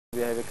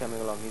behavior coming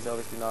along. He's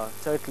obviously now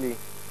totally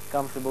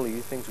comfortable.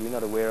 He thinks we're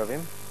not aware of him.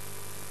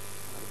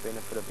 The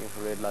benefit of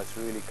infrared light's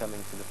really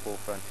coming to the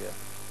forefront here.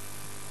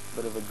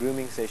 Bit of a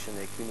grooming session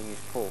there, cleaning his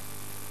paw.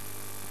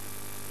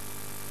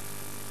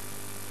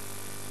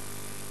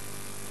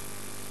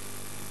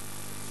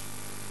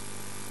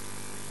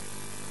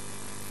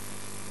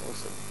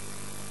 Awesome.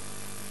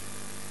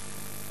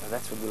 Now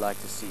that's what we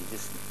like to see,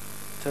 just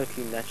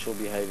totally natural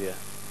behavior.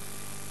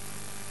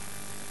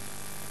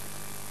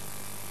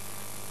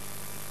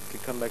 To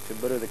come back to a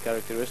bit of the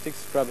characteristics,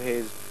 scrub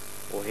hares,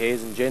 or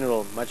hares in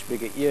general, much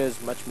bigger ears,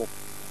 much more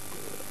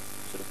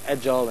sort of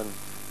agile, and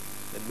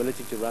the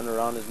ability to run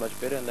around is much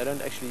better, and they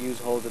don't actually use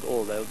holes at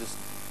all. They'll just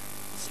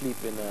sleep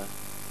in a,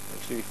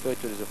 actually refer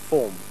to it as a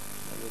form.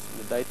 And in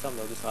the daytime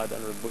they'll just hide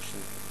under a bush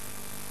and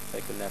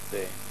take a nap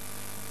there.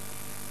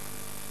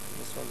 And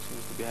this one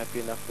seems to be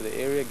happy enough for the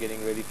area, getting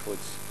ready for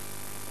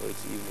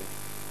its evening.